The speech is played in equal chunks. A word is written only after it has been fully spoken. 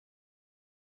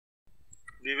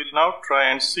We will now try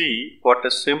and see what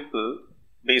a simple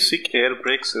basic air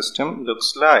brake system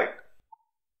looks like.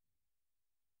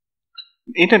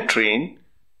 In a train,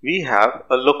 we have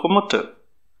a locomotive.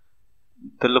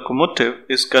 The locomotive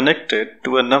is connected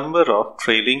to a number of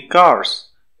trailing cars.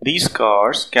 These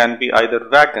cars can be either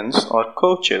wagons or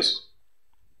coaches.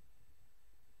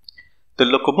 The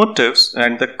locomotives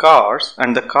and the cars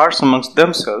amongst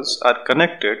themselves are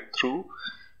connected through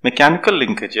mechanical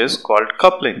linkages called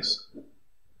couplings.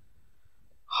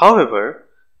 However,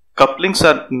 couplings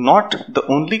are not the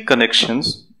only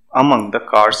connections among the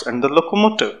cars and the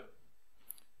locomotive.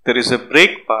 There is a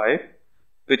brake pipe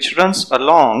which runs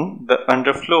along the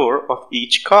underfloor of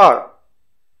each car.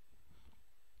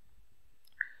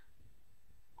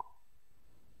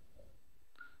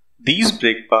 These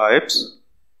brake pipes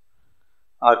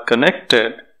are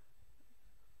connected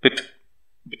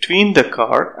between the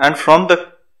car and from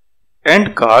the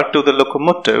end car to the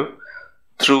locomotive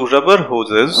through rubber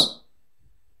hoses.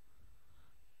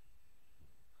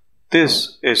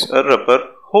 This is a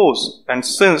rubber hose, and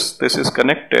since this is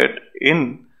connected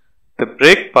in the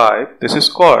brake pipe, this is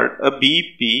called a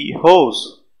BP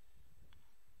hose.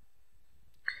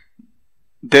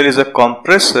 There is a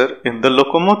compressor in the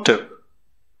locomotive.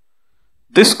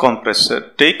 This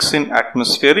compressor takes in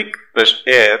atmospheric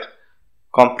air,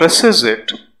 compresses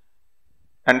it,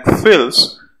 and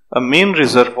fills a main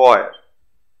reservoir.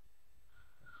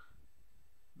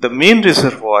 The main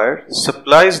reservoir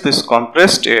supplies this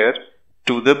compressed air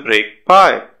to the brake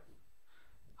pipe.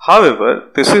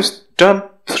 However, this is done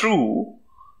through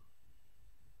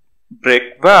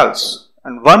brake valves,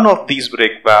 and one of these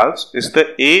brake valves is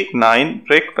the A9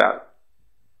 brake valve.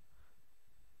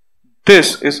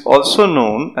 This is also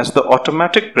known as the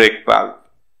automatic brake valve.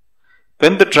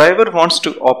 When the driver wants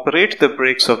to operate the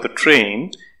brakes of the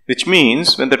train, which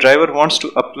means when the driver wants to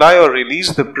apply or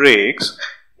release the brakes,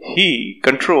 he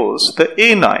controls the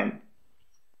A9.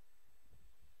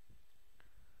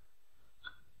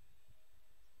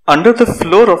 Under the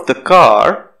floor of the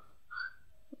car,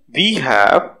 we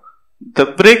have the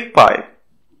brake pipe.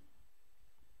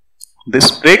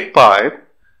 This brake pipe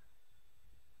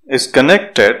is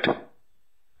connected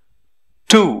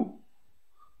to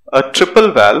a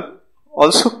triple valve,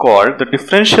 also called the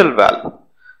differential valve.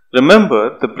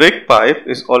 Remember, the brake pipe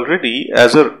is already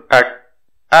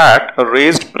at a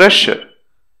raised pressure.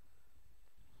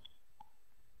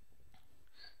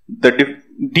 The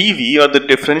DV or the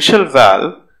differential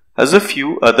valve has a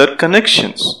few other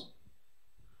connections.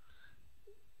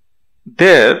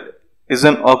 There is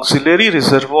an auxiliary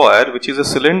reservoir which is a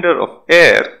cylinder of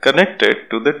air connected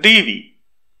to the DV.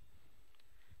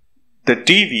 The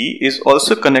DV is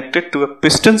also connected to a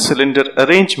piston cylinder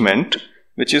arrangement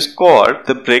which is called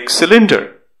the brake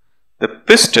cylinder. The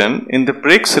piston in the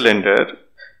brake cylinder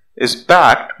is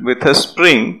backed with a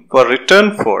spring for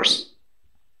return force.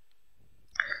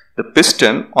 The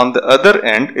piston on the other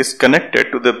end is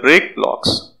connected to the brake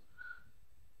blocks.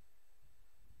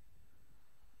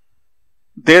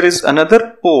 There is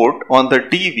another port on the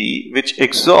DV which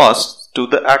exhausts to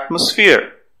the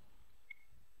atmosphere.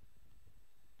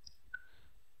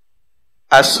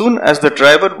 As soon as the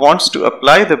driver wants to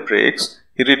apply the brakes,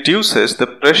 he reduces the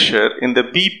pressure in the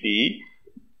BP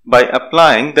by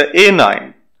applying the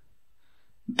A9.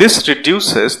 This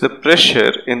reduces the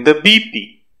pressure in the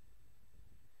BP.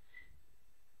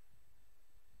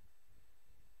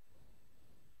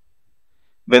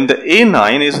 When the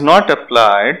A9 is not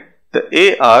applied,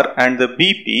 the AR and the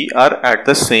BP are at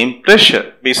the same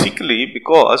pressure, basically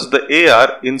because the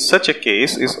AR in such a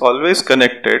case is always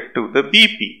connected to the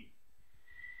BP.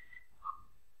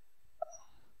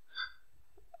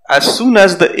 As soon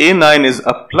as the A9 is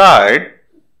applied,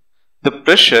 the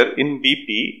pressure in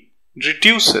BP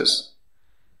reduces.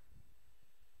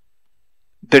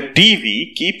 The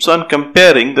DV keeps on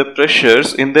comparing the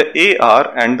pressures in the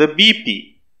AR and the BP.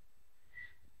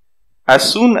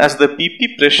 As soon as the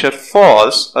BP pressure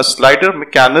falls, a slider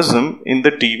mechanism in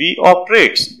the DV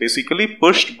operates, basically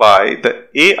pushed by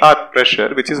the AR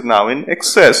pressure which is now in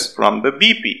excess from the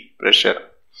BP pressure.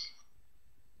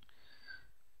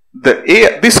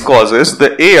 This causes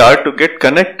the AR to get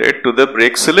connected to the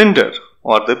brake cylinder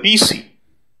or the BC.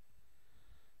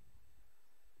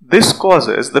 This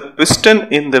causes the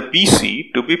piston in the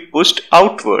BC to be pushed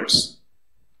outwards,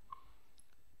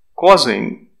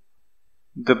 causing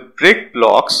the brake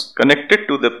blocks connected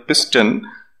to the piston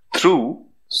through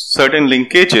certain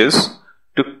linkages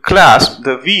to clasp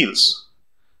the wheels.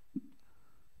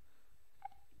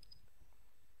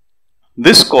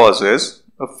 This causes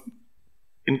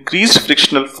increased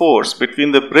frictional force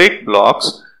between the brake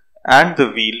blocks and the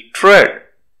wheel tread.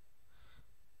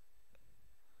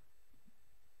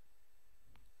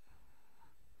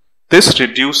 This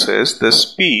reduces the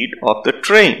speed of the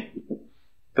train.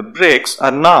 The brakes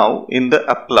are now in the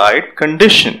applied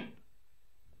condition.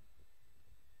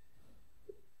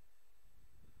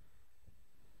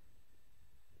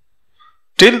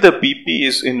 Till the BP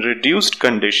is in reduced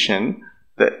condition,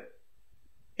 the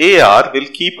AR will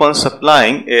keep on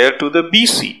supplying air to the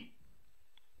BC.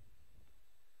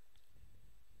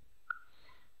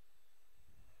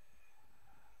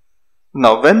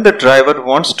 Now when the driver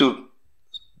wants to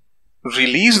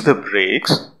release the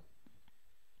brakes,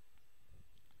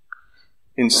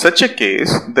 in such a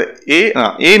case the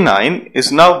A9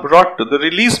 is now brought to the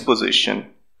release position.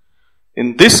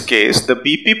 In this case the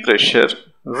BP pressure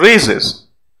raises.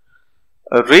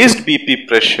 A raised BP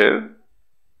pressure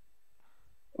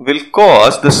will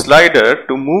cause the slider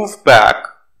to move back,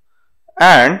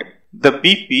 and the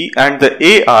BP and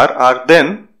the AR are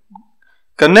then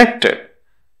connected.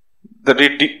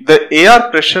 The AR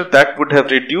pressure that would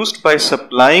have reduced by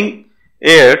supplying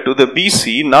air to the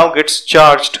BC now gets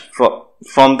charged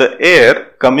from the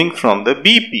air coming from the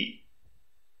BP.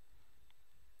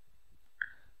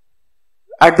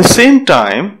 At the same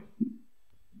time,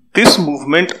 this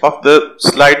movement of the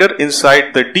slider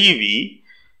inside the DV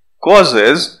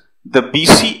causes the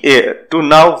BC air to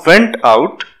now vent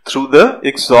out through the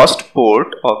exhaust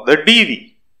port of the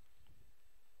DV.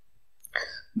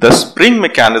 The spring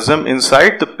mechanism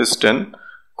inside the piston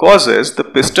causes the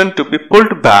piston to be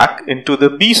pulled back into the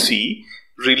BC,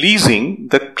 releasing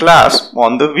the clasp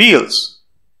on the wheels.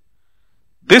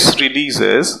 This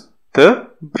releases the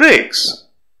brakes.